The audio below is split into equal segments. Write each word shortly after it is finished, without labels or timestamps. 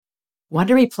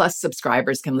Wondery Plus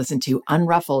subscribers can listen to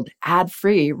Unruffled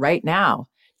ad-free right now.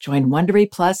 Join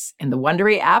Wondery Plus in the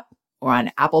Wondery app or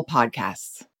on Apple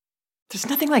Podcasts. There's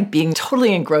nothing like being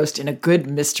totally engrossed in a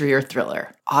good mystery or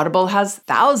thriller. Audible has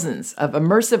thousands of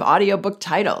immersive audiobook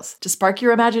titles to spark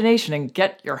your imagination and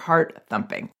get your heart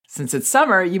thumping. Since it's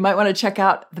summer, you might want to check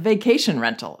out The Vacation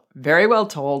Rental. Very well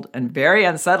told and very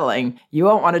unsettling. You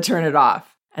won't want to turn it off.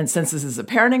 And since this is a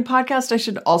parenting podcast, I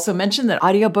should also mention that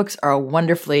audiobooks are a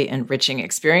wonderfully enriching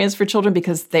experience for children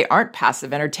because they aren't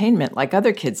passive entertainment like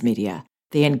other kids' media.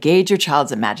 They engage your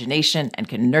child's imagination and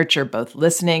can nurture both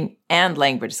listening and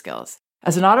language skills.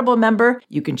 As an Audible member,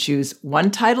 you can choose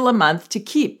one title a month to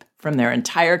keep from their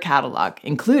entire catalog,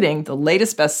 including the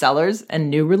latest bestsellers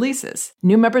and new releases.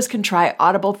 New members can try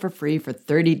Audible for free for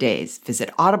 30 days.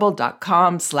 Visit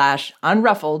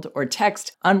audible.com/unruffled or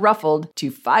text unruffled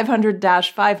to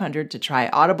 500-500 to try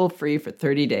Audible free for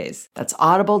 30 days. That's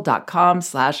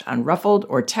audible.com/unruffled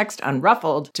or text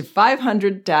unruffled to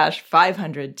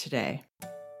 500-500 today.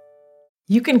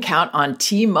 You can count on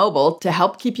T-Mobile to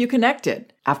help keep you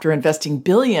connected. After investing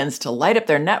billions to light up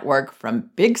their network from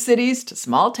big cities to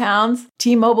small towns,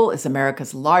 T-Mobile is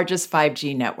America's largest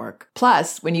 5G network.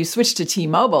 Plus, when you switch to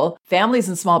T-Mobile, families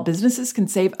and small businesses can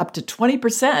save up to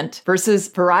 20% versus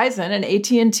Verizon and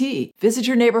AT&T. Visit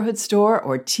your neighborhood store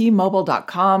or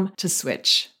T-Mobile.com to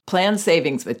switch. Plan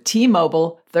savings with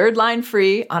T-Mobile, third line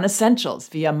free on essentials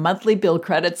via monthly bill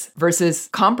credits versus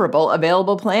comparable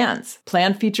available plans.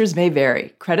 Plan features may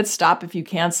vary. Credits stop if you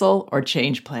cancel or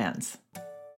change plans.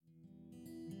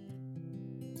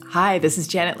 Hi, this is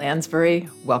Janet Lansbury.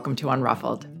 Welcome to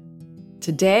Unruffled.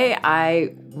 Today,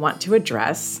 I want to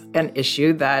address an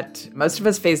issue that most of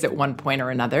us face at one point or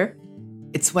another.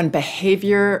 It's when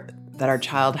behavior that our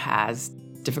child has,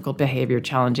 difficult behavior,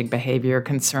 challenging behavior,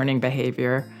 concerning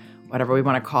behavior, whatever we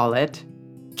want to call it,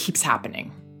 keeps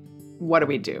happening. What do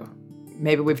we do?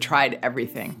 Maybe we've tried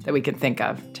everything that we can think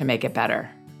of to make it better,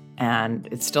 and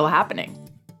it's still happening.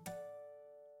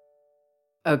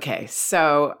 Okay,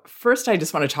 so first I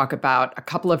just want to talk about a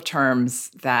couple of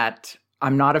terms that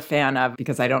I'm not a fan of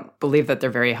because I don't believe that they're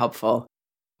very helpful.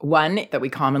 One that we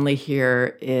commonly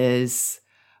hear is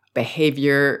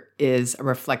behavior is a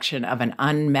reflection of an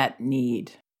unmet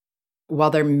need.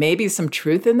 While there may be some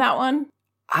truth in that one,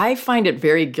 I find it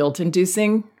very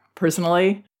guilt-inducing,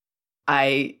 personally.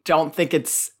 I don't think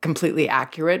it's completely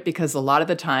accurate because a lot of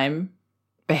the time,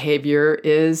 behavior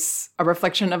is a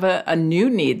reflection of a new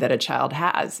need that a child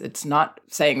has. It's not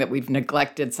saying that we've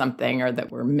neglected something or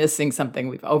that we're missing something,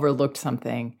 we've overlooked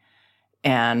something.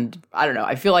 And I don't know,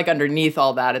 I feel like underneath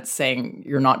all that, it's saying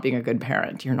you're not being a good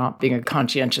parent. You're not being a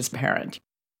conscientious parent.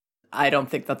 I don't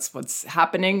think that's what's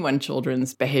happening when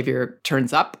children's behavior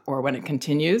turns up or when it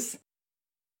continues.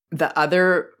 The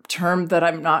other term that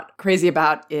I'm not crazy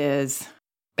about is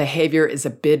behavior is a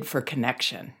bid for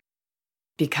connection,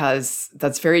 because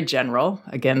that's very general.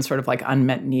 Again, sort of like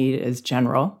unmet need is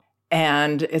general.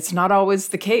 And it's not always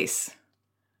the case.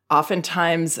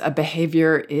 Oftentimes, a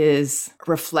behavior is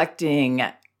reflecting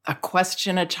a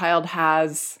question a child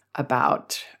has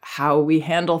about how we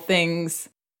handle things.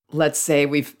 Let's say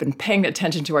we've been paying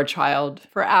attention to our child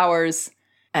for hours,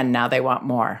 and now they want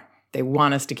more. They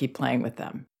want us to keep playing with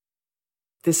them.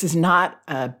 This is not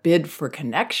a bid for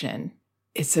connection.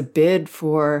 It's a bid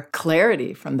for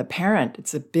clarity from the parent.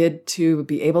 It's a bid to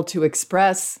be able to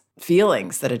express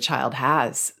feelings that a child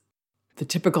has. The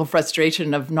typical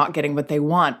frustration of not getting what they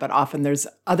want, but often there's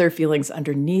other feelings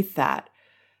underneath that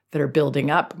are building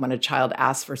up when a child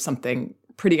asks for something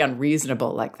pretty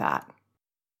unreasonable like that.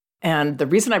 And the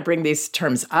reason I bring these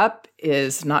terms up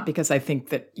is not because I think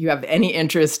that you have any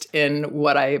interest in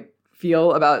what I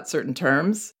feel about certain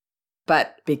terms,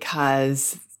 but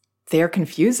because they're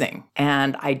confusing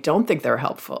and I don't think they're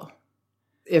helpful.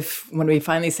 When we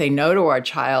finally say no to our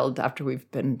child after we've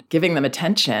been giving them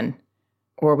attention,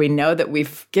 or we know that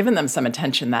we've given them some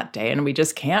attention that day and we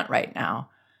just can't right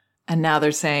now, and now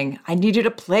they're saying, I need you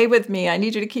to play with me. I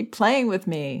need you to keep playing with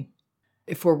me.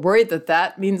 If we're worried that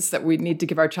that means that we need to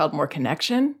give our child more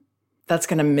connection, that's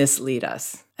going to mislead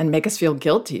us and make us feel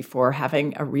guilty for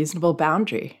having a reasonable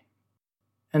boundary.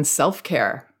 And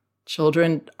self-care.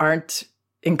 Children aren't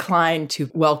inclined to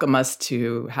welcome us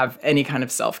to have any kind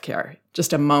of self-care,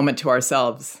 just a moment to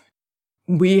ourselves.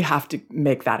 We have to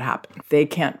make that happen. They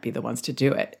can't be the ones to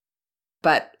do it.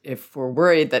 But if we're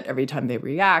worried that every time they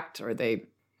react or they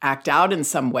act out in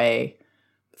some way,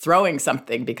 throwing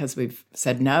something because we've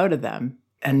said no to them,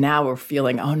 and now we're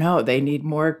feeling, oh no, they need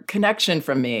more connection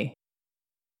from me,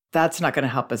 that's not going to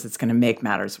help us. It's going to make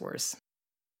matters worse.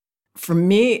 For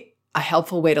me, a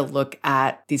helpful way to look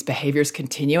at these behaviors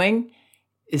continuing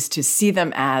is to see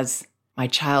them as my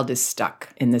child is stuck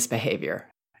in this behavior.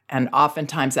 And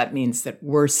oftentimes that means that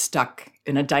we're stuck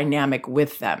in a dynamic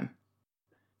with them.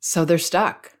 So they're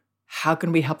stuck. How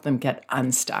can we help them get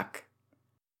unstuck?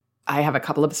 I have a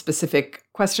couple of specific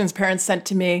questions parents sent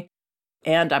to me,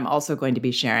 and I'm also going to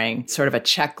be sharing sort of a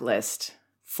checklist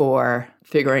for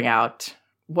figuring out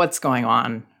what's going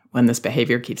on when this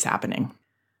behavior keeps happening.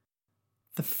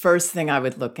 The first thing I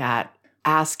would look at,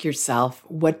 ask yourself,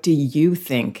 what do you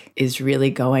think is really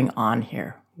going on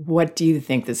here? What do you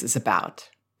think this is about?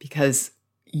 Because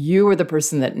you are the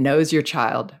person that knows your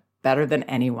child better than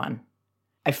anyone.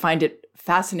 I find it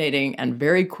fascinating and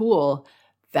very cool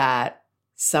that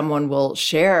someone will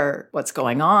share what's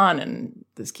going on and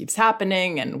this keeps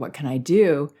happening and what can I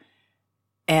do?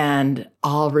 And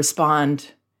I'll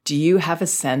respond, do you have a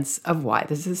sense of why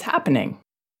this is happening?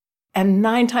 And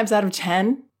 9 times out of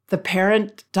 10, the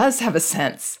parent does have a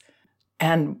sense.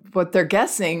 And what they're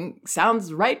guessing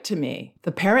sounds right to me.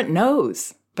 The parent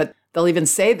knows, but they'll even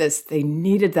say this, they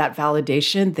needed that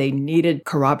validation. They needed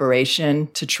corroboration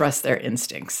to trust their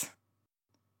instincts.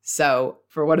 So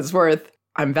for what it's worth,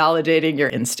 I'm validating your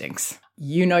instincts.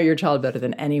 You know your child better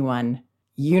than anyone.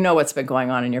 You know what's been going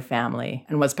on in your family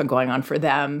and what's been going on for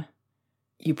them.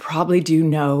 You probably do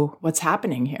know what's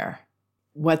happening here.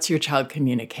 What's your child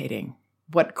communicating?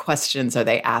 What questions are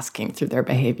they asking through their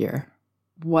behavior?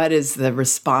 What is the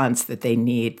response that they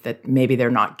need that maybe they're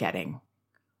not getting?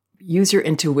 Use your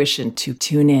intuition to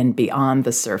tune in beyond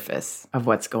the surface of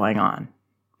what's going on.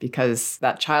 Because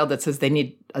that child that says they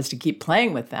need us to keep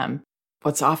playing with them,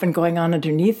 what's often going on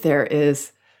underneath there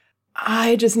is,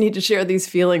 I just need to share these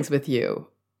feelings with you.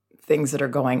 Things that are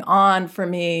going on for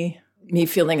me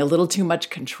feeling a little too much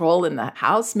control in the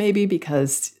house maybe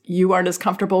because you aren't as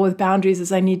comfortable with boundaries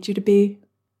as I need you to be.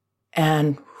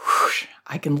 And whoosh,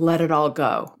 I can let it all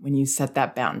go when you set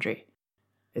that boundary.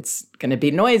 It's going to be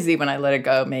noisy when I let it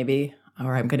go maybe,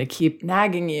 or I'm going to keep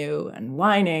nagging you and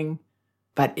whining.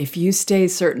 But if you stay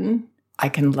certain, I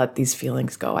can let these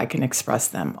feelings go. I can express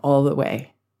them all the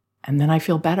way. And then I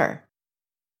feel better.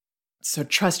 So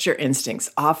trust your instincts.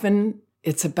 Often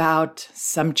it's about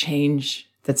some change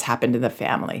that's happened in the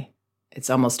family. It's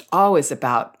almost always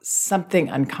about something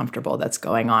uncomfortable that's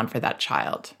going on for that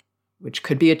child, which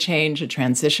could be a change, a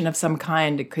transition of some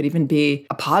kind. It could even be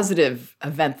a positive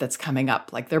event that's coming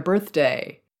up, like their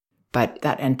birthday. But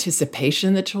that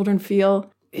anticipation that children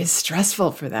feel is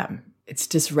stressful for them. It's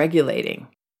dysregulating.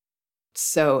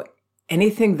 So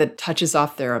anything that touches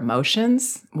off their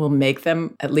emotions will make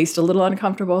them at least a little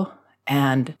uncomfortable,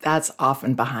 and that's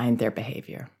often behind their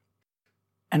behavior.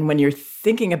 And when you're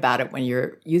thinking about it, when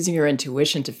you're using your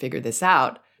intuition to figure this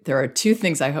out, there are 2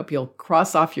 things I hope you'll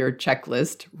cross off your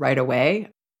checklist right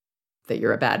away. That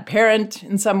you're a bad parent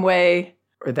in some way,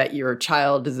 or that your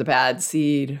child is a bad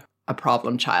seed, a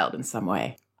problem child in some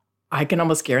way. I can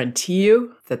almost guarantee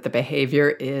you that the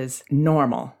behavior is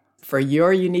normal for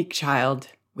your unique child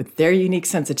with their unique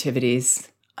sensitivities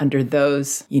under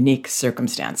those unique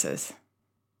circumstances.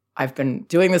 I've been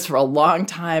doing this for a long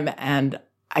time, and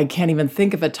I can't even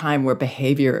think of a time where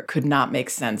behavior could not make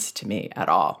sense to me at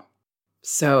all.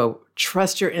 So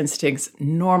trust your instincts,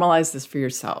 normalize this for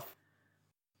yourself.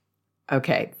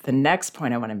 Okay, the next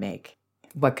point I want to make,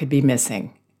 what could be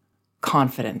missing?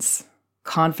 Confidence.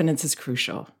 Confidence is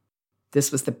crucial.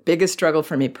 This was the biggest struggle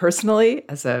for me personally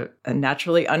as a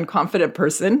naturally unconfident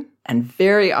person, and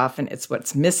very often it's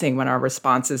what's missing when our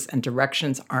responses and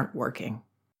directions aren't working.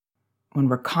 When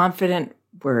we're confident,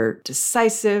 we're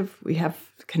decisive, we have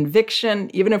conviction.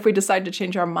 Even if we decide to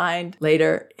change our mind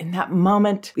later, in that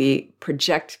moment, we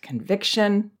project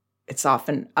conviction. It's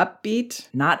often upbeat,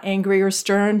 not angry or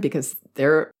stern, because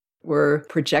there we're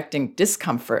projecting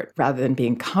discomfort rather than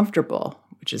being comfortable,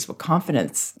 which is what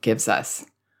confidence gives us,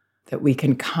 that we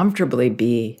can comfortably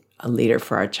be a leader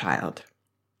for our child.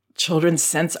 Children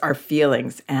sense our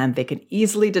feelings, and they can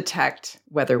easily detect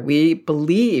whether we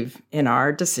believe in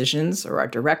our decisions or our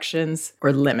directions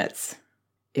or limits.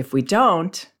 If we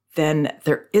don't, then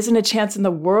there isn't a chance in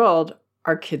the world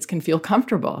our kids can feel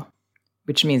comfortable,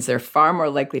 which means they're far more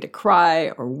likely to cry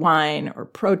or whine or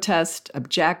protest,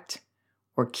 object,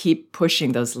 or keep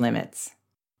pushing those limits.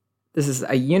 This is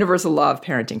a universal law of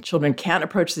parenting. Children can't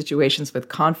approach situations with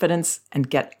confidence and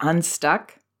get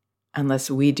unstuck unless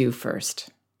we do first.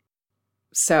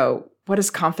 So, what does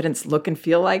confidence look and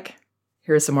feel like?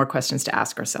 Here are some more questions to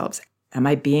ask ourselves. Am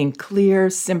I being clear,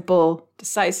 simple,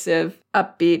 decisive,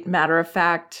 upbeat,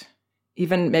 matter-of-fact,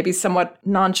 even maybe somewhat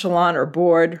nonchalant or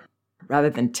bored, rather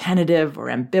than tentative or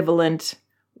ambivalent,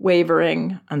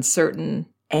 wavering, uncertain,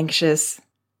 anxious?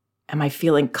 Am I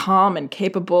feeling calm and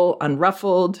capable,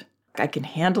 unruffled? I can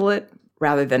handle it,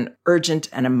 rather than urgent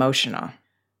and emotional.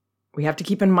 We have to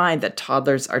keep in mind that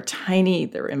toddlers are tiny,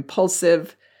 they're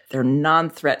impulsive, they're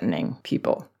non-threatening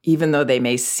people, even though they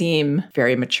may seem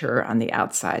very mature on the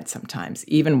outside sometimes,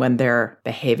 even when they're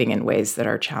behaving in ways that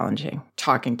are challenging,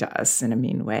 talking to us in a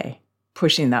mean way,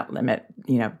 pushing that limit,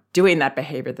 doing that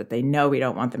behavior that they know we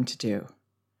don't want them to do.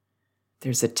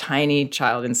 There's a tiny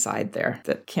child inside there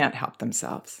that can't help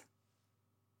themselves.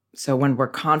 So when we're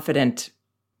confident,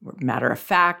 we're matter of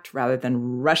fact, rather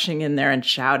than rushing in there and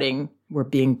shouting, we're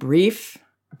being brief.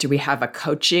 Do we have a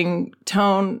coaching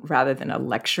tone rather than a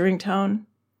lecturing tone?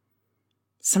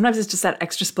 Sometimes it's just that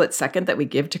extra split second that we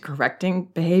give to correcting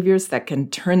behaviors that can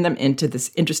turn them into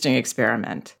this interesting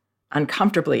experiment,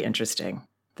 uncomfortably interesting,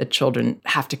 that children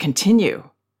have to continue.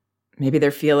 Maybe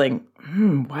they're feeling,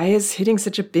 why is hitting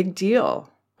such a big deal?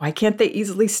 Why can't they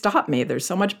easily stop me? They're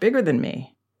so much bigger than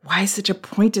me. Why such a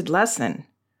pointed lesson?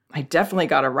 I definitely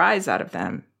got a rise out of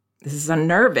them. This is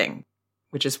unnerving,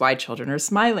 which is why children are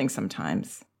smiling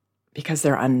sometimes, because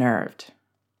they're unnerved.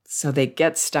 So they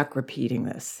get stuck repeating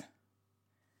this.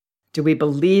 Do we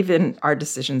believe in our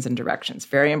decisions and directions?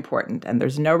 Very important. And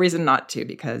there's no reason not to,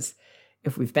 because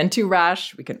if we've been too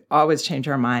rash, we can always change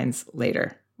our minds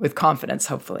later with confidence,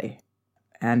 hopefully.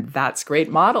 And that's great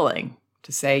modeling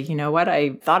to say, you know what,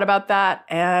 I thought about that,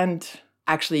 and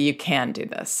actually you can do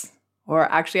this. Or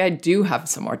actually, I do have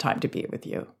some more time to be with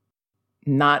you.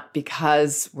 Not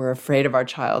because we're afraid of our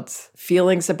child's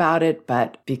feelings about it,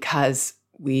 but because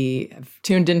we have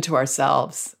tuned into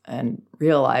ourselves and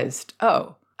realized,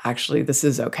 oh, actually, this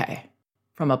is okay,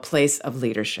 from a place of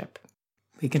leadership.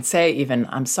 We can say even,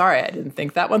 I'm sorry, I didn't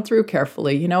think that one through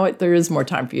carefully. You know what? There is more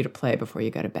time for you to play before you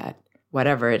go to bed,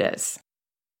 whatever it is.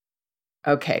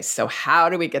 Okay, so how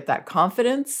do we get that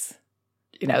confidence?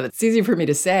 It's easy for me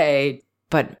to say,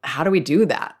 but how do we do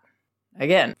that?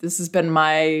 Again, this has been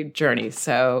my journey,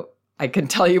 so I can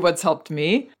tell you what's helped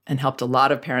me and helped a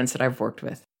lot of parents that I've worked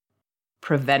with.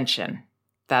 Prevention.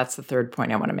 That's the third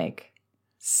point I want to make.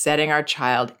 Setting our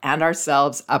child and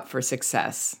ourselves up for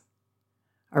success.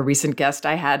 A recent guest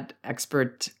I had,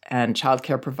 expert and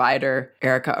childcare provider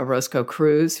Erica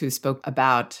Orozco-Cruz, who spoke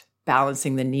about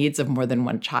balancing the needs of more than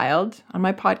one child on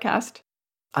my podcast.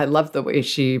 I love the way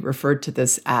she referred to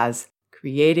this as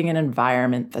creating an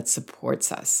environment that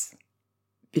supports us.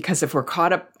 Because if we're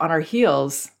caught up on our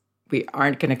heels, we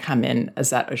aren't going to come in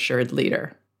as that assured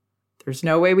leader. There's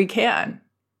no way we can.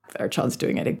 If our child's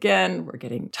doing it again, we're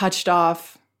getting touched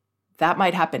off. That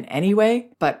might happen anyway,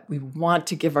 but we want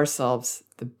to give ourselves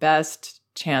the best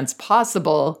chance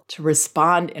possible to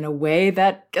respond in a way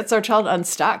that gets our child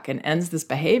unstuck and ends this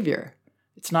behavior.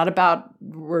 It's not about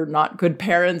we're not good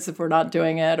parents if we're not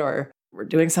doing it or we're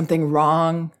doing something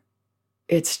wrong.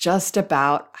 It's just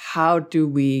about how do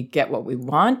we get what we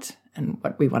want and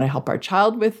what we want to help our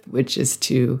child with, which is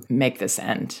to make this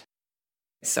end.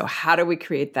 So how do we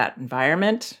create that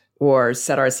environment or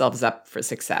set ourselves up for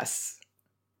success?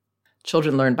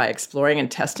 Children learn by exploring and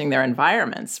testing their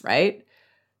environments, right?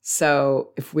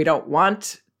 So if we don't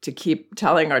want to keep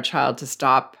telling our child to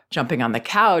stop jumping on the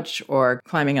couch or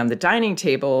climbing on the dining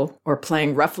table or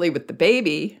playing roughly with the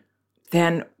baby,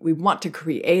 then we want to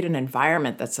create an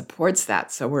environment that supports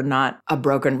that. So we're not a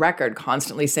broken record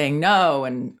constantly saying no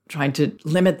and trying to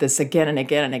limit this again and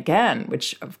again and again,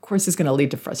 which of course is going to lead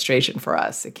to frustration for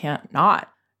us. It can't not.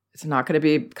 It's not going to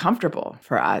be comfortable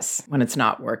for us when it's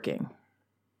not working.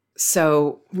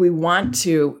 So we want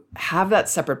to have that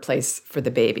separate place for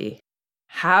the baby,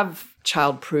 have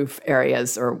child-proof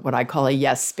areas, or what I call a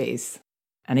yes space.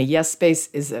 And a yes space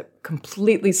is a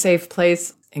completely safe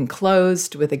place,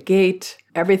 enclosed with a gate.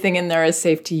 Everything in there is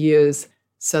safe to use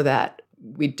so that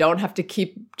we don't have to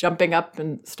keep jumping up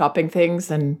and stopping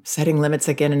things and setting limits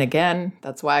again and again.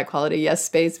 That's why I call it a yes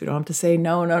space. We don't have to say,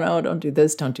 no, don't do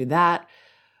this, don't do that.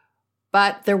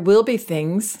 But there will be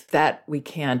things that we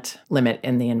can't limit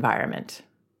in the environment.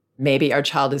 Maybe our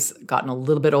child has gotten a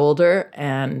little bit older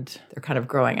and they're kind of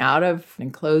growing out of an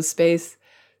enclosed space.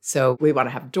 So we want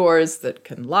to have doors that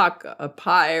can lock up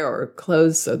high or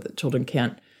close so that children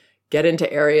can't get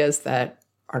into areas that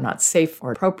are not safe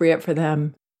or appropriate for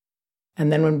them. And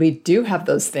then when we do have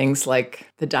those things like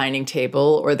the dining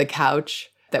table or the couch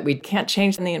that we can't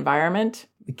change in the environment,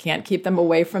 we can't keep them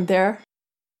away from there,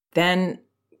 then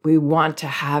we want to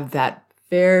have that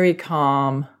very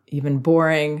calm, even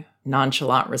boring,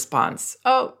 nonchalant response.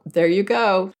 Oh, there you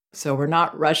go. So we're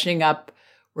not rushing up.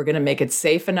 We're going to make it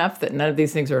safe enough that none of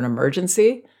these things are an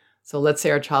emergency. So let's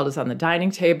say our child is on the dining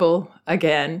table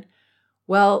again.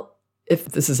 Well, if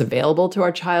this is available to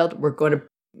our child, we're going to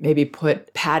maybe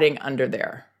put padding under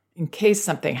there in case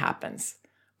something happens.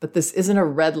 But this isn't a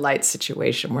red light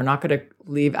situation. We're not going to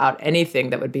leave out anything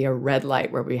that would be a red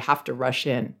light where we have to rush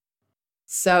in.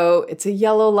 So it's a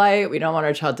yellow light. We don't want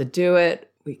our child to do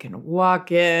it. We can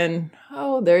walk in.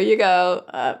 Oh, there you go.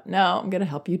 No, I'm going to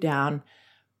help you down.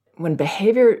 When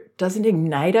behavior doesn't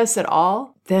ignite us at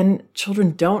all, then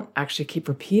children don't actually keep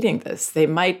repeating this. They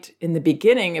might, in the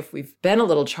beginning, if we've been a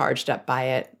little charged up by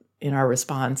it in our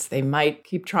response, they might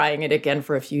keep trying it again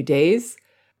for a few days.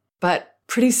 But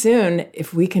pretty soon,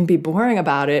 if we can be boring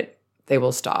about it, they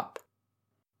will stop.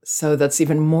 So that's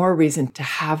even more reason to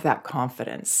have that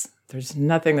confidence. There's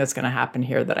nothing that's going to happen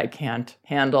here that I can't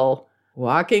handle.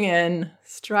 Walking in,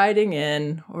 striding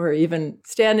in, or even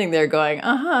standing there going,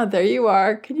 there you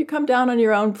are. Can you come down on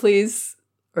your own, please?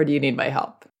 Or do you need my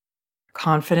help?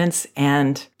 Confidence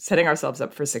and setting ourselves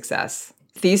up for success.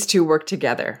 These two work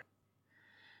together.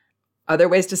 Other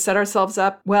ways to set ourselves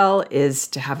up well is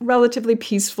to have relatively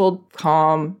peaceful,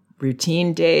 calm,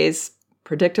 routine days,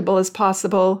 predictable as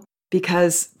possible,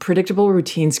 because predictable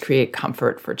routines create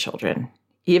comfort for children.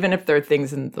 Even if there are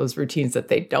things in those routines that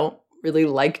they don't really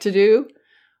like to do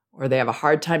or they have a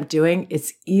hard time doing,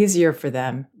 it's easier for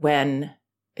them when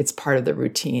it's part of the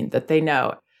routine that they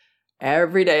know.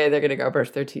 Every day they're going to go brush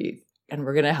their teeth and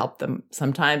we're going to help them.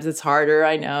 Sometimes it's harder,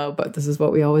 I know, but this is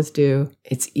what we always do.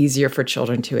 It's easier for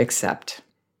children to accept.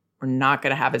 We're not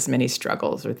going to have as many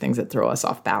struggles or things that throw us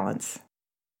off balance.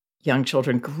 Young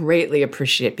children greatly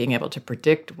appreciate being able to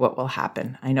predict what will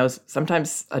happen. I know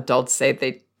sometimes adults say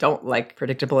they don't like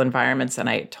predictable environments, and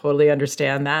I totally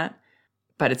understand that,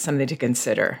 but it's something to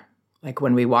consider. Like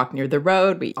when we walk near the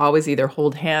road, we always either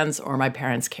hold hands or my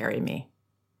parents carry me.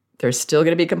 There's still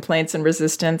going to be complaints and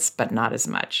resistance, but not as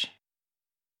much.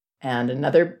 And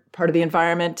another part of the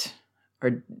environment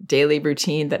or daily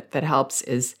routine that helps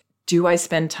is, do I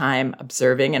spend time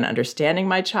observing and understanding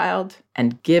my child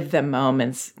and give them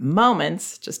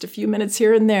moments, just a few minutes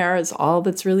here and there is all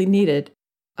that's really needed,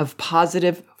 of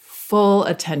positive, full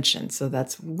attention. So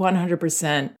that's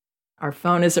 100%. Our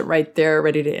phone isn't right there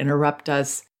ready to interrupt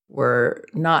us. We're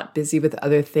not busy with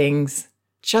other things,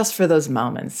 just for those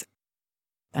moments.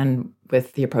 And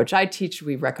with the approach I teach,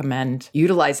 we recommend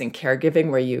utilizing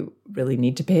caregiving where you really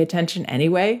need to pay attention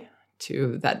anyway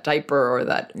to that diaper or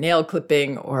that nail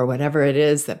clipping or whatever it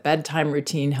is, that bedtime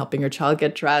routine, helping your child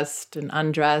get dressed and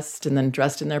undressed and then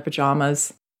dressed in their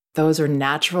pajamas. Those are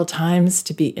natural times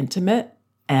to be intimate.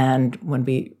 And when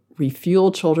we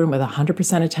refuel children with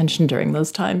 100% attention during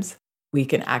those times, we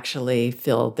can actually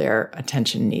fill their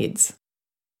attention needs.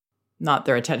 Not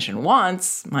their attention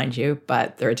wants, mind you,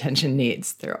 but their attention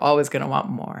needs. They're always going to want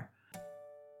more.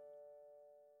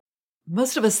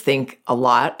 Most of us think a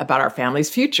lot about our family's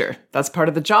future. That's part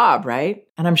of the job, right?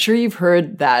 And I'm sure you've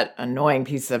heard that annoying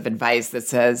piece of advice that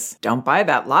says, don't buy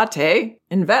that latte,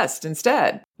 invest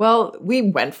instead. Well, we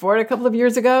went for it a couple of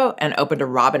years ago and opened a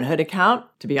Robinhood account.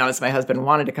 To be honest, my husband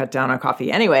wanted to cut down on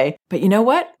coffee anyway. But you know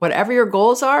what? Whatever your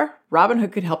goals are,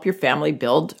 Robinhood could help your family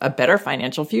build a better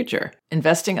financial future.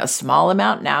 Investing a small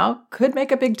amount now could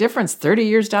make a big difference 30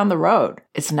 years down the road.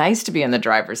 It's nice to be in the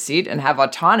driver's seat and have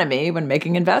autonomy when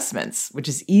making investments, which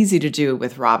is easy to do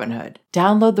with Robinhood.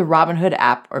 Download the Robinhood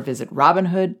app or visit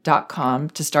Robinhood.com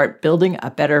to start building a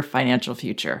better financial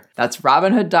future. That's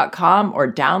Robinhood.com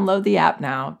or download the app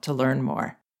now to learn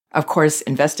more. Of course,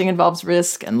 investing involves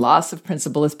risk and loss of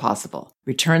principal is possible.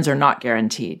 Returns are not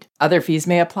guaranteed. Other fees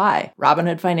may apply.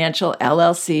 Robinhood Financial,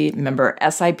 LLC, member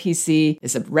SIPC,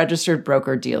 is a registered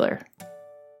broker-dealer.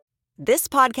 This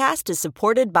podcast is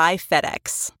supported by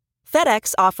FedEx.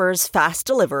 FedEx offers fast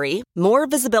delivery, more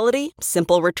visibility,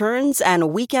 simple returns,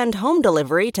 and weekend home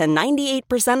delivery to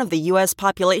 98% of the U.S.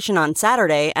 population on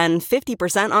Saturday and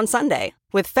 50% on Sunday.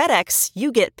 With FedEx, you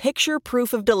get picture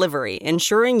proof of delivery,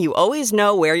 ensuring you always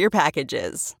know where your package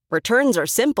is. Returns are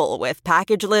simple with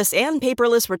packageless and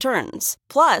paperless returns.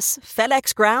 Plus,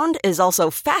 FedEx Ground is also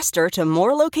faster to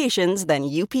more locations than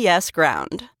UPS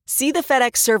Ground. See the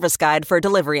FedEx service guide for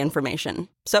delivery information.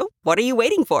 So, what are you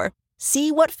waiting for?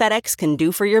 See what FedEx can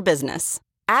do for your business.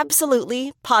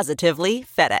 Absolutely, positively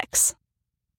FedEx.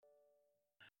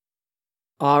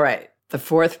 All right. The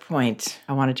fourth point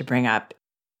I wanted to bring up,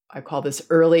 I call this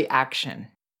early action.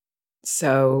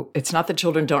 So it's not that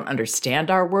children don't understand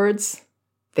our words.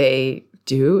 They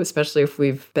do, especially if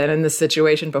we've been in this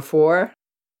situation before.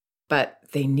 But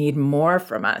they need more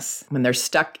from us when they're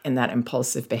stuck in that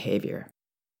impulsive behavior.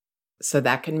 So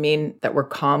that can mean that we're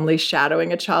calmly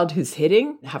shadowing a child who's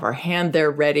hitting, have our hand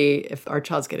there ready. If our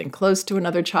child's getting close to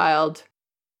another child,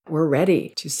 we're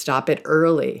ready to stop it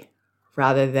early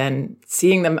rather than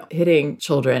seeing them hitting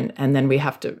children and then we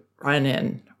have to run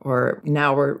in or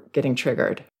now we're getting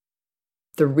triggered.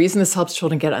 The reason this helps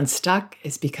children get unstuck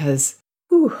is because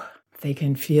they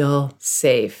can feel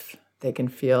safe. They can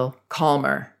feel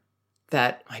calmer,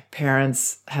 that my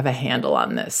parents have a handle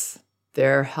on this.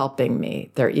 They're helping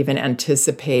me. They're even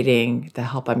anticipating the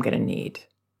help I'm going to need.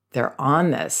 They're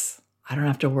on this. I don't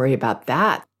have to worry about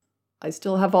that. I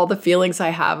still have all the feelings I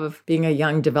have of being a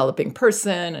young developing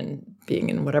person and being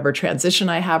in whatever transition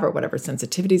I have or whatever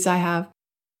sensitivities I have.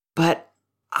 But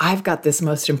I've got this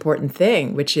most important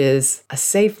thing, which is a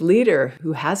safe leader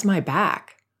who has my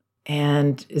back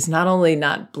and is not only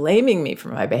not blaming me for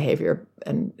my behavior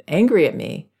and angry at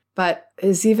me, but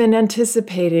is even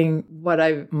anticipating what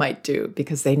I might do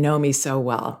because they know me so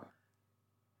well.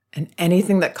 And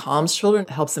anything that calms children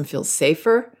helps them feel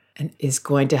safer and is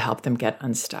going to help them get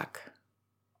unstuck.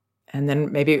 And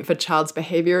then maybe if a child's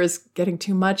behavior is getting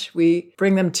too much, we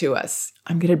bring them to us.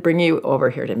 I'm going to bring you over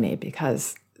here to me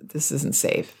because this isn't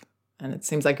safe. And it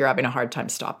seems like you're having a hard time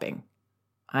stopping.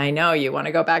 I know you want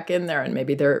to go back in there and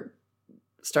maybe they're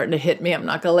starting to hit me. I'm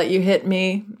not going to let you hit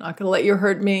me. I'm not going to let you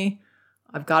hurt me.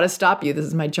 I've got to stop you. This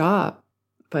is my job.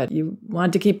 But you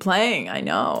want to keep playing. I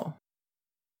know.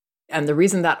 And the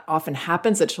reason that often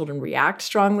happens, that children react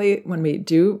strongly when we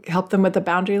do help them with a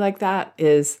boundary like that,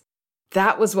 is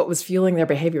that was what was fueling their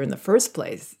behavior in the first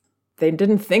place. They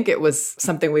didn't think it was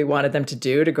something we wanted them to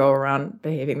do, to go around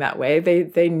behaving that way.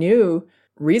 They knew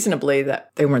reasonably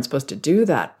that they weren't supposed to do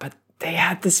that, but they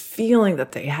had this feeling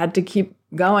that they had to keep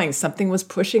going. Something was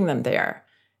pushing them there.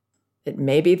 It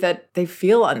may be that they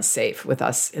feel unsafe with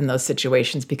us in those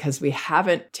situations because we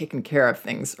haven't taken care of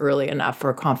things early enough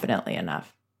or confidently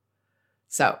enough.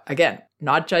 So again,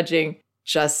 not judging,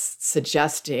 just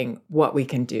suggesting what we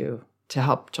can do to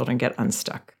help children get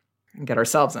unstuck and get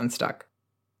ourselves unstuck.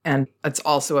 And it's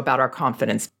also about our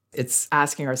confidence. It's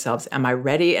asking ourselves, am I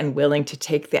ready and willing to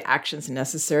take the actions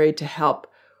necessary to help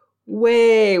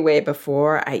way, way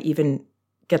before I even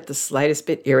get the slightest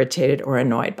bit irritated or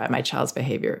annoyed by my child's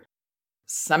behavior?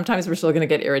 Sometimes we're still going to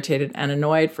get irritated and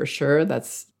annoyed for sure.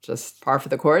 That's just par for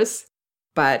the course.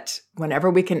 But whenever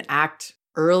we can act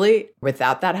early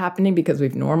without that happening, because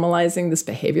we've normalizing this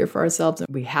behavior for ourselves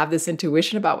and we have this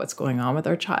intuition about what's going on with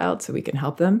our child so we can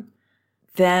help them,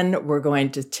 then we're going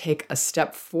to take a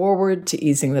step forward to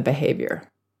easing the behavior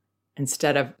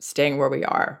instead of staying where we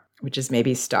are, which is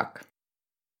maybe stuck.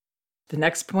 The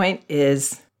next point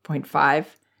is point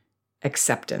 5,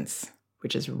 acceptance,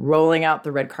 which is rolling out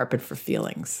the red carpet for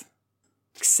feelings.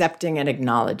 Accepting and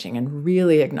acknowledging, and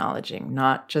really acknowledging,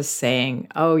 not just saying,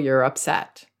 oh, you're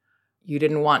upset. You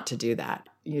didn't want to do that.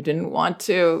 You didn't want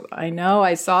to. I know,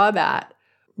 I saw that.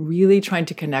 Really trying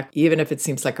to connect, even if it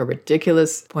seems like a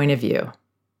ridiculous point of view.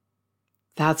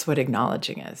 That's what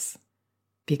acknowledging is.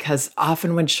 Because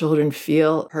often when children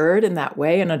feel heard in that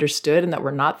way and understood and that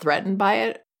we're not threatened by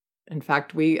it, in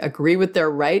fact, we agree with their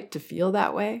right to feel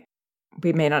that way.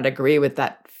 We may not agree with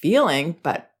that feeling,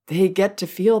 but they get to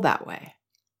feel that way.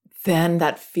 Then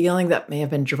that feeling that may have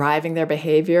been driving their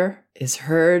behavior is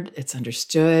heard, it's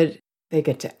understood. They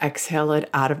get to exhale it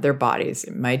out of their bodies.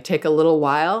 It might take a little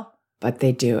while, but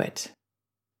they do it.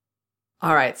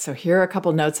 All right, so here are a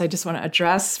couple notes I just want to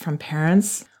address from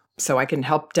parents so I can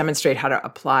help demonstrate how to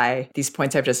apply these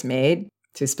points I've just made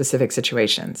to specific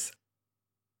situations.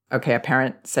 Okay, a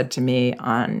parent said to me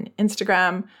on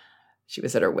Instagram, she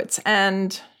was at her wit's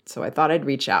end, so I thought I'd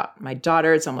reach out. My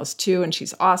daughter is almost 2 and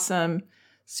she's awesome,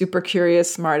 super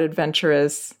curious, smart,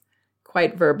 adventurous,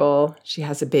 quite verbal. She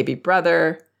has a baby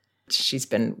brother. She's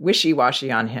been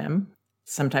wishy-washy on him,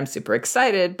 sometimes super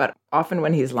excited, but often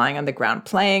when he's lying on the ground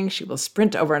playing, she will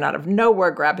sprint over and out of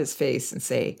nowhere grab his face and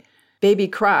say, baby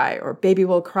cry, or baby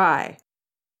will cry.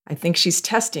 I think she's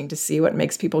testing to see what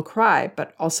makes people cry,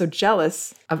 but also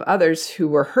jealous of others who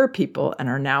were her people and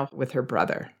are now with her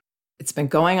brother. It's been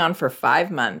going on for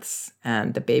 5 months,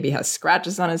 and the baby has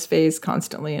scratches on his face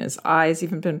constantly, and his eyes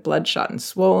even been bloodshot and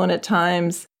swollen at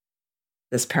times.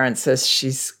 This parent says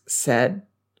she's said,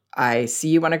 I see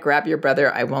you want to grab your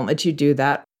brother. I won't let you do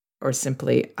that. Or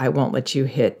simply, I won't let you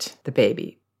hit the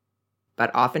baby. But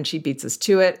often she beats us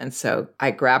to it. And so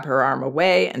I grab her arm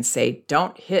away and say,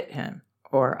 don't hit him.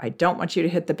 Or I don't want you to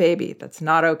hit the baby. That's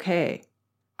not okay.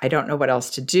 I don't know what else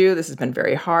to do. This has been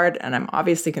very hard. And I'm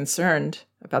obviously concerned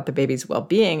about the baby's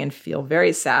well-being and feel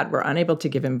very sad we're unable to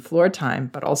give him floor time,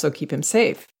 but also keep him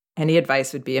safe. Any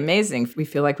advice would be amazing. We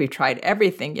feel like we've tried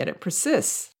everything, yet it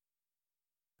persists.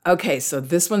 Okay, so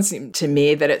this one seemed to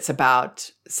me that it's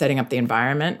about setting up the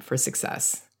environment for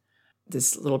success.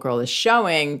 This little girl is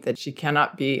showing that she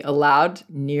cannot be allowed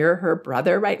near her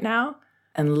brother right now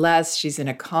unless she's in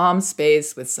a calm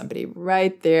space with somebody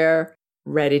right there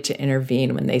ready to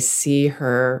intervene when they see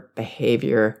her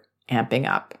behavior amping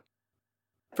up.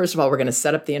 First of all, we're going to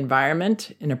set up the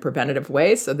environment in a preventative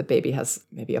way so the baby has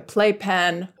maybe a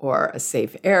playpen or a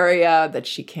safe area that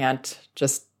she can't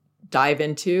just dive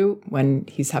into when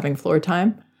he's having floor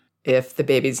time. If the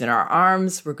baby's in our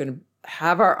arms, we're going to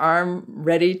have our arm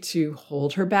ready to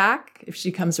hold her back if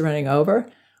she comes running over.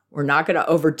 We're not going to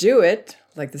overdo it,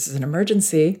 like this is an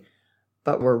emergency,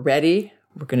 but we're ready.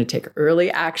 We're going to take early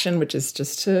action, which is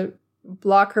just to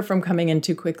block her from coming in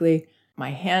too quickly.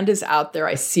 My hand is out there.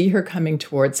 I see her coming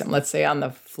towards him, let's say on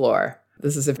the floor.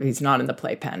 This is if he's not in the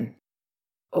playpen.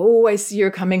 Oh, I see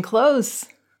you're coming close.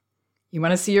 You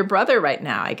want to see your brother right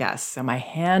now, I guess. So my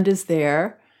hand is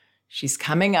there. She's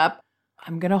coming up.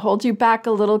 I'm going to hold you back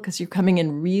a little because you're coming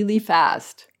in really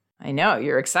fast. I know,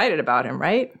 you're excited about him,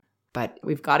 right? But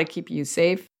we've got to keep you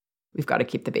safe. We've got to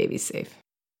keep the baby safe.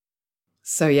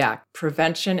 So yeah,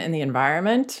 prevention in the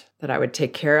environment that I would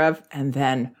take care of, and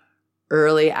then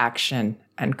early action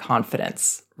and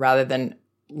confidence rather than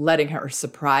letting her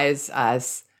surprise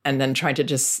us and then trying to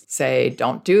just say,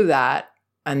 don't do that.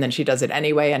 And then she does it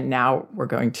anyway. And now we're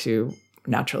going to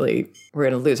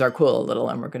lose our cool a little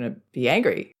and we're going to be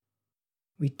angry.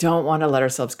 We don't want to let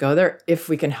ourselves go there if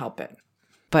we can help it.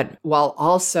 But while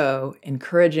also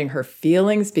encouraging her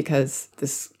feelings, because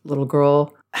this little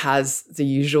girl has the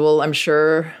usual, I'm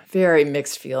sure, very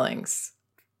mixed feelings.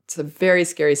 It's a very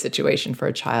scary situation for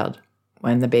a child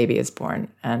when the baby is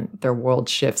born and their world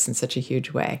shifts in such a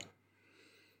huge way.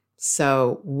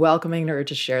 So welcoming her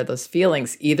to share those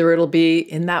feelings. Either it'll be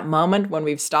in that moment when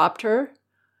we've stopped her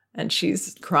and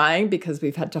she's crying because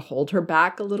we've had to hold her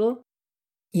back a little.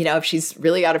 You know, if she's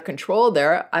really out of control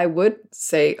there, I would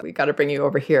say, we got to bring you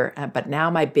over here. But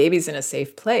now my baby's in a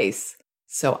safe place,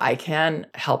 so I can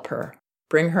help her,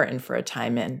 bring her in for a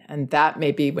time in. And that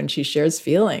may be when she shares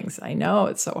feelings. I know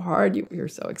it's so hard. You're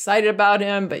so excited about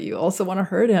him, but you also want to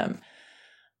hurt him.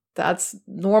 That's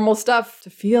normal stuff to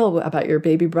feel about your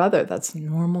baby brother. That's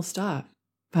normal stuff.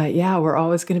 But yeah, we're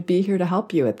always going to be here to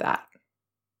help you with that.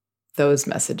 Those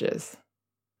messages.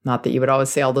 Not that you would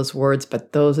always say all those words,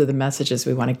 but those are the messages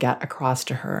we want to get across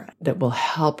to her that will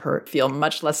help her feel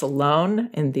much less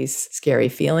alone in these scary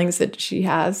feelings that she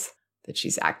has, that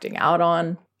she's acting out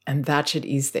on, and that should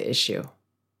ease the issue.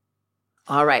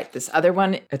 All right, this other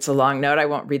one, it's a long note. I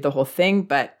won't read the whole thing,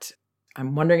 but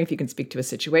I'm wondering if you can speak to a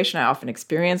situation I often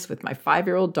experience with my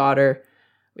 5-year-old daughter,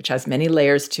 which has many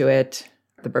layers to it.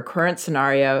 The recurrent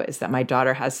scenario is that my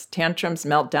daughter has tantrums,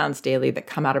 meltdowns daily that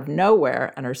come out of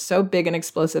nowhere and are so big and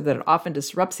explosive that it often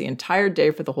disrupts the entire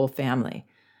day for the whole family.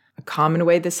 A common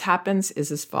way this happens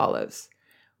is as follows.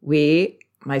 We,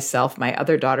 myself, my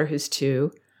other daughter who's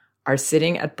 2, are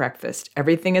sitting at breakfast.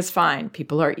 Everything is fine.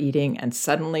 People are eating, and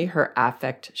suddenly her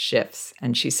affect shifts,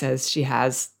 and she says she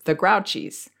has the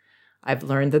grouchies. I've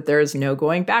learned that there is no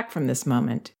going back from this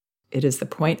moment. It is the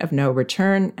point of no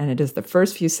return, and it is the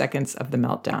first few seconds of the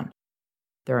meltdown.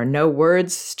 There are no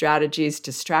words, strategies,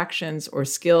 distractions, or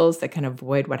skills that can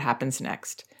avoid what happens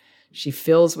next. She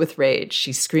fills with rage.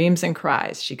 She screams and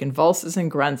cries. She convulses and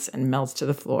grunts and melts to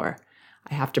the floor.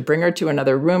 I have to bring her to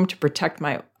another room to protect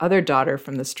my other daughter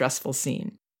from the stressful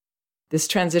scene. This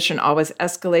transition always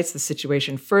escalates the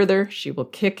situation further. She will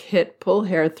kick, hit, pull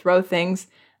hair, throw things,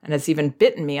 and has even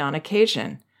bitten me on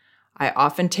occasion. I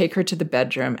often take her to the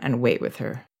bedroom and wait with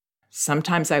her.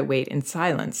 Sometimes I wait in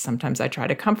silence. Sometimes I try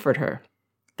to comfort her.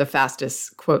 The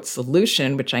fastest, quote,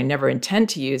 solution, which I never intend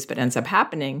to use but ends up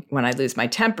happening when I lose my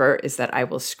temper, is that I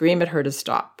will scream at her to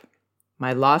stop.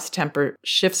 My lost temper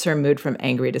shifts her mood from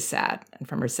angry to sad, and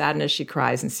from her sadness she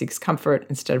cries and seeks comfort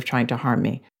instead of trying to harm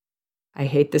me. I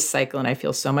hate this cycle and I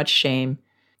feel so much shame.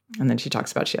 And then she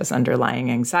talks about she has underlying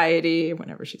anxiety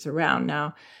whenever she's around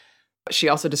now. She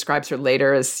also describes her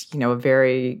later as, a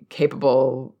very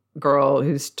capable girl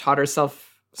who's taught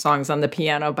herself songs on the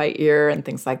piano by ear and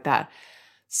things like that.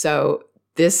 So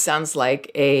this sounds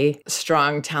like a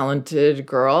strong, talented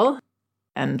girl.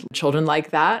 And children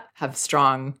like that have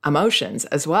strong emotions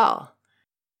as well.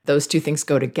 Those two things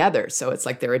go together. So it's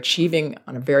like they're achieving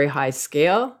on a very high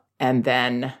scale, and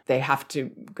then they have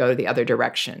to go the other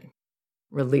direction,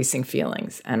 releasing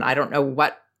feelings. And I don't know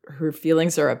what her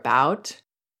feelings are about,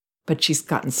 but she's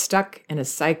gotten stuck in a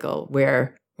cycle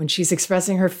where when she's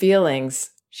expressing her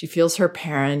feelings, she feels her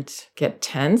parent get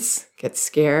tense, get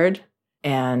scared,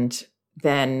 and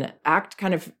then act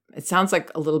kind of, it sounds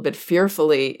like a little bit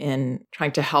fearfully in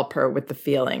trying to help her with the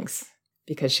feelings,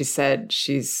 because she said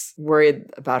she's worried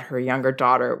about her younger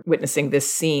daughter witnessing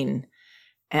this scene.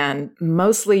 And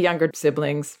mostly younger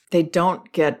siblings, they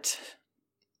don't get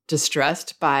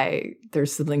distressed by their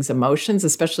siblings' emotions,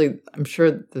 especially, I'm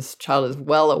sure this child is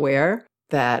well aware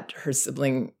that her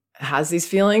sibling has these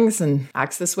feelings and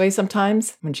acts this way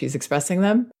sometimes when she's expressing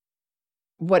them.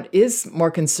 What is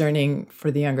more concerning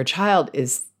for the younger child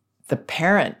is the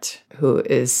parent who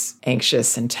is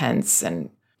anxious and tense and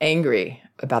angry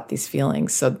about these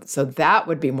feelings. So that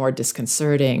would be more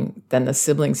disconcerting than the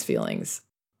siblings' feelings.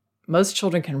 Most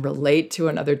children can relate to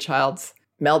another child's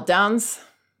meltdowns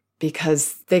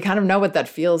because they kind of know what that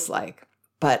feels like.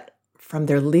 But from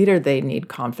their leader, they need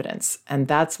confidence. And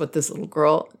that's what this little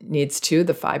girl needs too,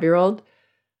 the 5-year-old,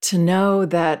 to know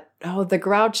that, oh, the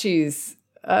grouchies,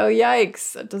 oh,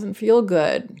 yikes, that doesn't feel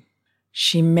good.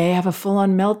 She may have a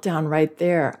full-on meltdown right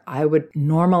there. I would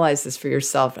normalize this for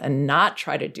yourself and not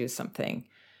try to do something.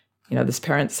 You know, this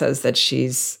parent says that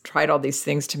she's tried all these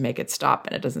things to make it stop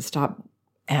and it doesn't stop.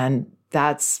 And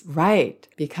that's right,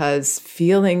 because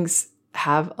feelings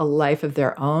have a life of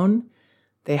their own.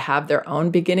 They have their own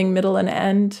beginning, middle, and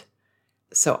end.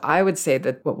 So I would say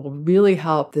that what will really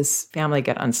help this family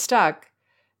get unstuck,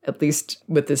 at least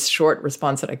with this short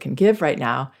response that I can give right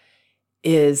now,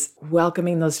 is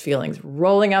welcoming those feelings,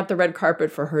 rolling out the red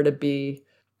carpet for her to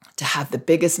have the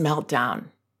biggest meltdown.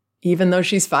 Even though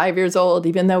she's 5 years old,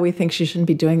 even though we think she shouldn't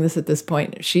be doing this at this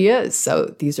point, she is.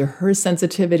 So these are her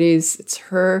sensitivities. It's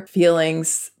her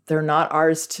feelings. They're not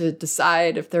ours to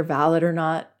decide if they're valid or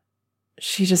not.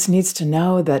 She just needs to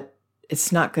know that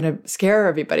it's not going to scare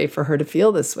everybody for her to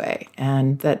feel this way,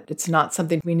 and that it's not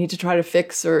something we need to try to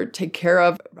fix or take care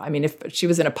of. I mean, if she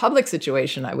was in a public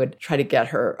situation, I would try to get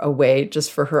her away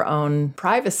just for her own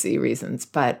privacy reasons,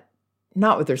 but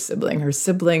not with her sibling. Her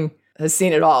sibling has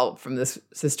seen it all from this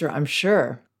sister, I'm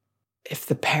sure. If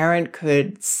the parent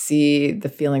could see the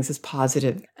feelings as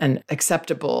positive and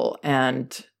acceptable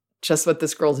and just what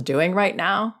this girl's doing right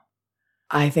now,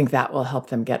 I think that will help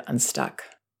them get unstuck.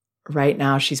 Right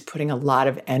now, she's putting a lot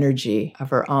of energy of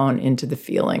her own into the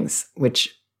feelings,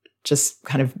 which just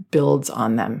kind of builds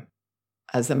on them.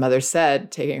 As the mother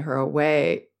said, taking her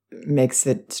away makes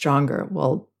it stronger.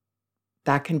 Well,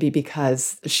 that can be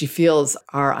because she feels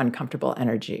our uncomfortable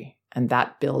energy, and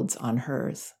that builds on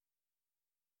hers.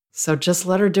 So just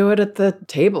let her do it at the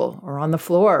table or on the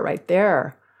floor right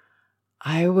there.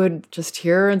 I would just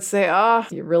hear her and say, oh,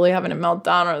 you're really having a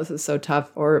meltdown, or this is so tough,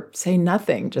 or say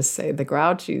nothing. Just say the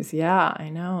grouchies. Yeah, I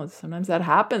know. Sometimes that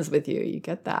happens with you. You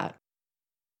get that.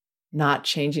 Not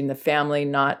changing the family,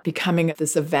 not becoming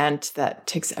this event that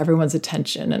takes everyone's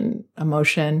attention and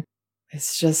emotion.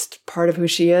 It's just part of who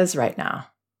she is right now.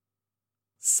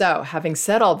 So having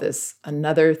said all this,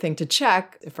 another thing to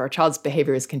check, if our child's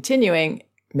behavior is continuing,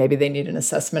 maybe they need an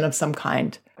assessment of some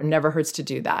kind. It never hurts to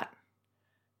do that.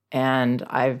 And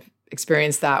I've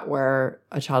experienced that where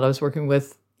a child I was working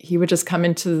with, he would just come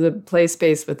into the play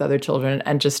space with other children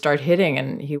and just start hitting.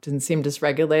 And he didn't seem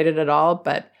dysregulated at all,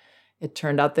 but it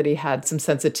turned out that he had some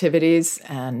sensitivities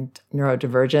and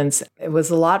neurodivergence. It was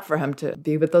a lot for him to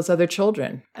be with those other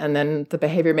children. And then the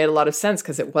behavior made a lot of sense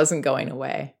because it wasn't going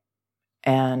away.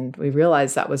 And we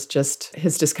realized that was just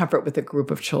his discomfort with a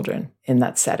group of children in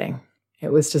that setting.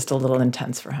 It was just a little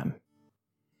intense for him.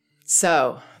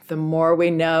 So the more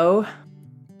we know,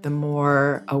 the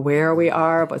more aware we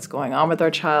are of what's going on with our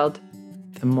child,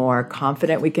 the more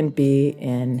confident we can be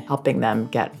in helping them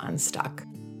get unstuck.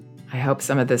 I hope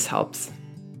some of this helps.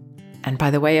 And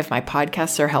by the way, if my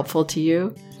podcasts are helpful to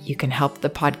you, you can help the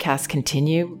podcast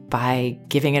continue by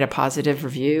giving it a positive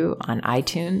review on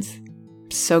iTunes.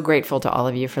 I'm so grateful to all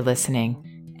of you for listening.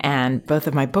 And both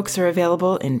of my books are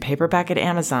available in paperback at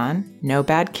Amazon: No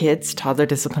Bad Kids, Toddler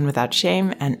Discipline Without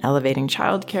Shame, and Elevating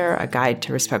Childcare, A Guide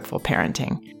to Respectful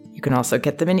Parenting. You can also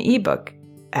get them in ebook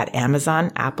at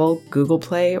Amazon, Apple, Google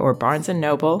Play, or Barnes &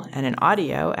 Noble, and in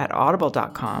audio at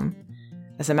audible.com.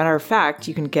 As a matter of fact,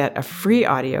 you can get a free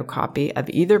audio copy of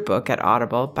either book at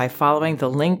Audible by following the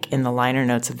link in the liner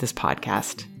notes of this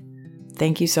podcast.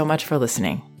 Thank you so much for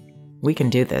listening. We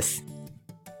can do this.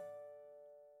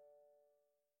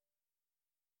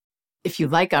 If you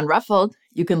like Unruffled,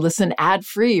 you can listen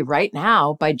ad-free right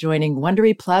now by joining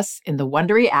Wondery Plus in the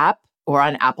Wondery app or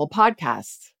on Apple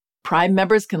Podcasts. Prime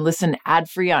members can listen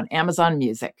ad-free on Amazon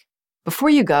Music. Before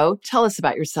you go, tell us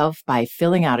about yourself by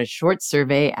filling out a short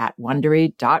survey at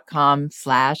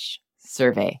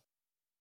Wondery.com/survey.